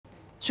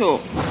초,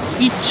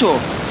 2초,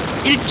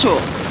 1초,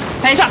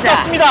 발사.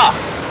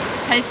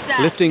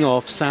 Lifting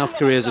off South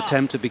Korea's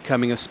attempt at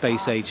becoming a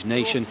space-age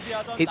nation,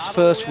 its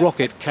first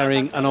rocket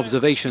carrying an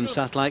observation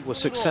satellite was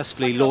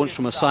successfully launched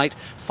from a site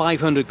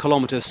 500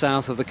 kilometers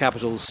south of the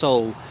capital,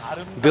 Seoul.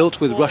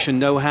 Built with Russian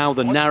know-how,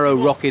 the Naro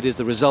rocket is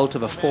the result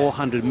of a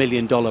 $400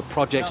 million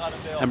project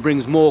and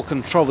brings more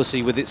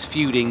controversy with its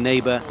feuding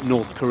neighbour,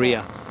 North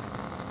Korea.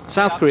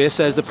 South Korea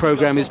says the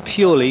program is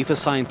purely for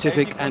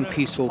scientific and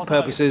peaceful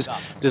purposes,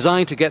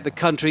 designed to get the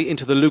country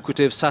into the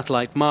lucrative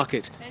satellite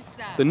market.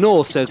 The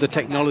North says the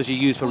technology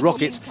used for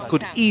rockets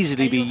could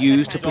easily be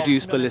used to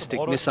produce ballistic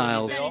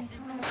missiles.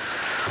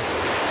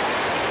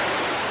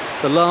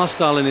 The last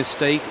Stalinist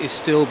state is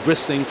still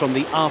bristling from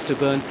the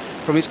afterburn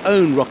from its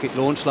own rocket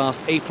launch last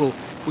April,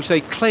 which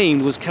they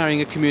claimed was carrying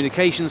a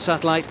communications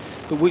satellite,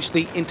 but which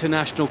the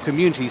international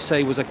community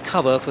say was a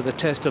cover for the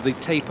test of the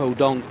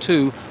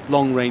Taepodong-2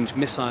 long-range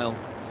missile.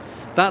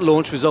 That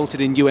launch resulted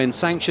in UN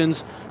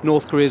sanctions,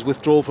 North Korea's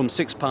withdrawal from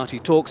six-party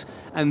talks,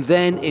 and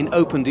then, in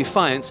open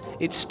defiance,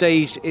 it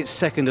staged its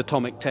second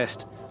atomic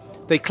test.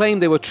 They claim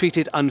they were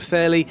treated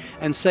unfairly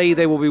and say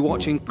they will be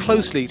watching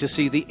closely to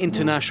see the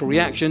international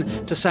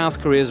reaction to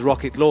South Korea's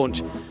rocket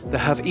launch. There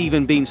have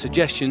even been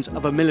suggestions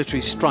of a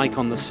military strike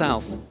on the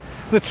south.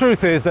 The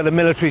truth is that a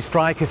military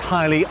strike is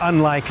highly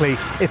unlikely.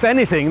 If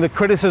anything, the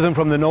criticism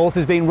from the North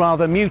has been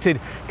rather muted,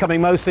 coming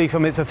mostly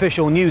from its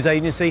official news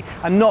agency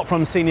and not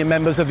from senior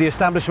members of the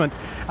establishment.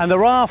 And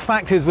there are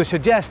factors which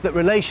suggest that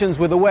relations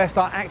with the West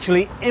are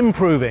actually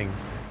improving.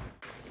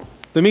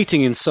 The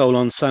meeting in Seoul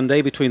on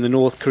Sunday between the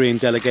North Korean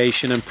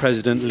delegation and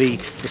President Lee,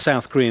 the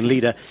South Korean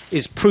leader,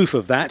 is proof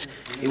of that.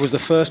 It was the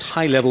first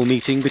high-level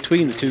meeting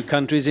between the two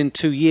countries in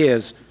 2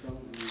 years.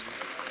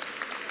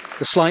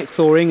 The slight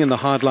thawing in the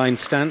hardline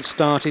stance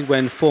started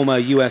when former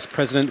US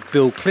President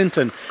Bill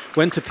Clinton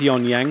went to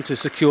Pyongyang to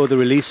secure the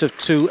release of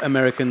 2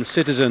 American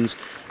citizens,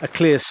 a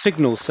clear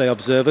signal, say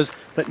observers,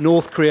 that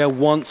North Korea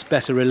wants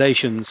better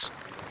relations.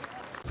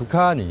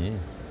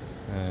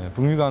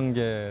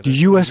 The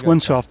US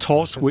wants to have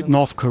talks with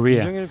North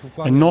Korea,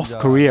 and North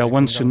Korea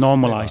wants to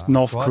normalize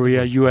North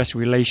Korea-US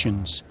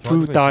relations.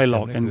 Through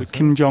dialogue and with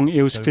Kim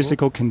Jong-il's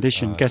physical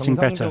condition getting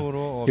better,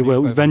 it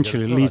will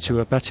eventually lead to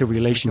a better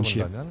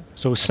relationship.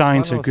 So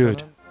signs are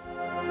good.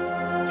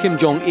 Kim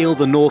Jong-il,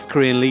 the North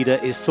Korean leader,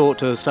 is thought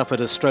to have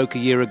suffered a stroke a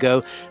year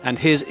ago, and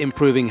his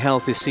improving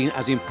health is seen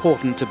as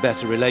important to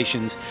better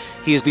relations.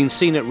 He has been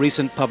seen at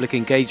recent public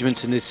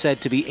engagements and is said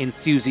to be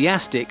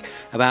enthusiastic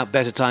about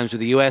better times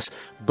with the US,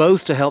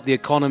 both to help the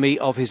economy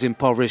of his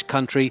impoverished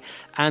country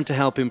and to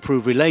help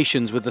improve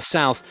relations with the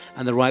South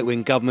and the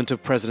right-wing government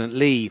of President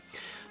Lee.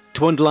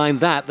 To underline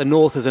that, the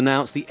North has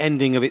announced the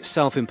ending of its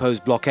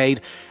self-imposed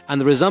blockade and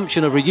the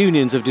resumption of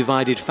reunions of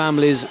divided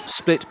families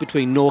split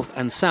between North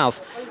and South,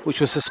 which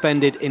was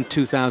suspended in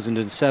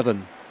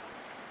 2007.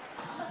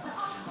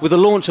 With the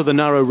launch of the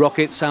Naro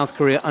rocket, South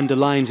Korea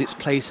underlines its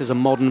place as a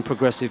modern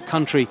progressive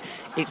country.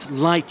 It's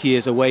light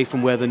years away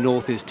from where the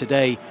North is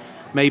today.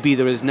 Maybe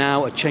there is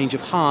now a change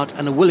of heart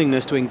and a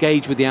willingness to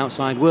engage with the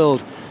outside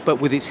world, but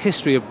with its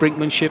history of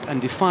brinkmanship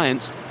and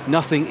defiance,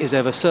 nothing is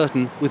ever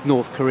certain with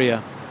North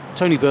Korea.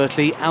 Tony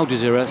Birtley, Al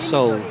Jazeera,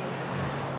 Seoul.